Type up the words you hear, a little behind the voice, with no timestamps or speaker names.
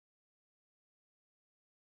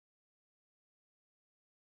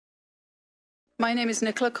My name is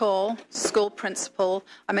Nicola Call, school principal.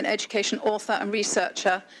 I'm an education author and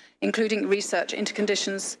researcher, including research into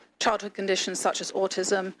childhood conditions such as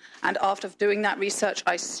autism. And after doing that research,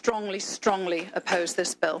 I strongly oppose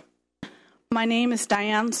this bill. My name is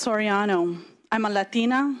Diane Soriano. I'm a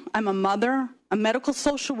Latina, I'm a mother, a medical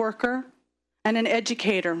social worker, and an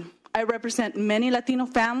educator. I represent many Latino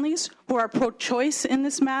families who are pro-choice in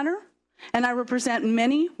this matter, and I represent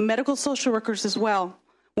many medical social workers as well.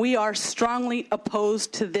 We are strongly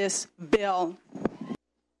opposed to this bill.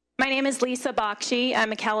 My name is Lisa Bakshi.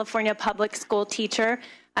 I'm a California public school teacher.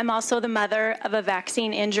 I'm also the mother of a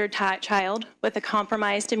vaccine-injured child with a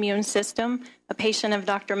compromised immune system, a patient of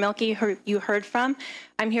Dr. Milky, who you heard from.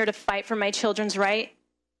 I'm here to fight for my children's right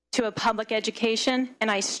to a public education, and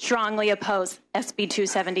I strongly oppose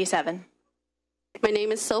SB277. My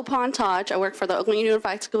name is Sopan Taj. I work for the Oakland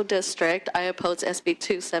Unified School District. I oppose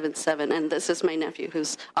SB277, and this is my nephew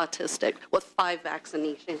who's autistic with 5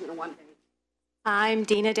 vaccinations in 1 day. I'm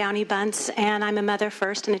Dina Downey Bunce, and I'm a mother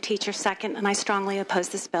first and a teacher second, and I strongly oppose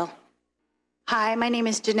this bill. Hi, my name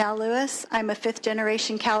is Janelle Lewis. I'm a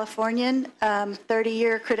 5th-generation Californian,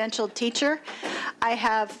 30-year credentialed teacher. I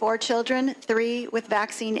have 4 children, 3 with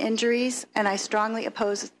vaccine injuries, and I strongly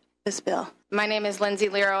oppose this bill. My name is Lindsay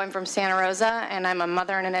Lero. I'm from Santa Rosa, and I'm a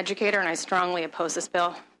mother and an educator, and I strongly oppose this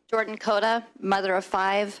bill. Jordan Coda, mother of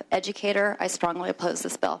 5, educator. I strongly oppose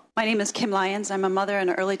this bill. My name is Kim Lyons. I'm a mother and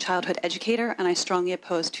an early childhood educator, and I strongly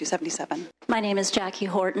oppose 277. My name is Jackie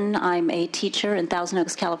Horton. I'm a teacher in Thousand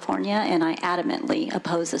Oaks, California, and I adamantly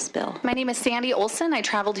oppose this bill. My name is Sandy Olson. I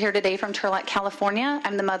traveled here today from Turlock, California.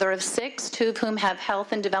 I'm the mother of 6, 2 of whom have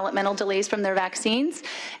health and developmental delays from their vaccines,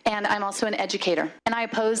 and I'm also an educator. And I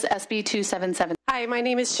oppose SB 277. Hi, my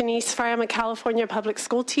name is Shanice Fry. I'm a California public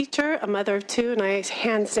school teacher, a mother of 2, and I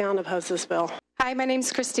hands down oppose this bill. Hi, my name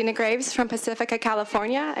is Christina Graves from Pacifica,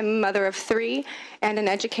 California. I'm a mother of 3 and an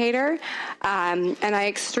educator, and I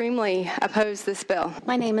extremely oppose this bill.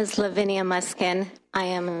 My name is Lavinia Muskin. I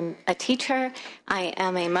am a teacher. I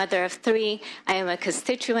am a mother of 3. I am a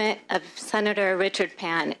constituent of Senator Richard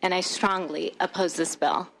Pan, and I strongly oppose this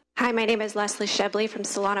bill. Hi, my name is Leslie Shebley from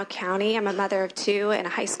Solano County. I'm a mother of 2 and a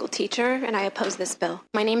high school teacher, and I oppose this bill.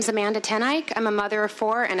 My name is Amanda Tenike. I'm a mother of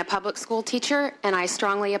 4 and a public school teacher, and I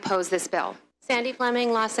strongly oppose this bill. Sandy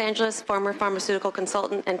Fleming, Los Angeles, former pharmaceutical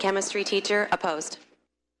consultant and chemistry teacher, opposed.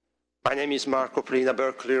 My name is Marco Polina,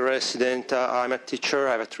 Berkeley resident. I'm a teacher.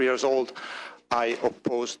 I have 3 years old. I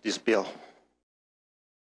oppose this bill.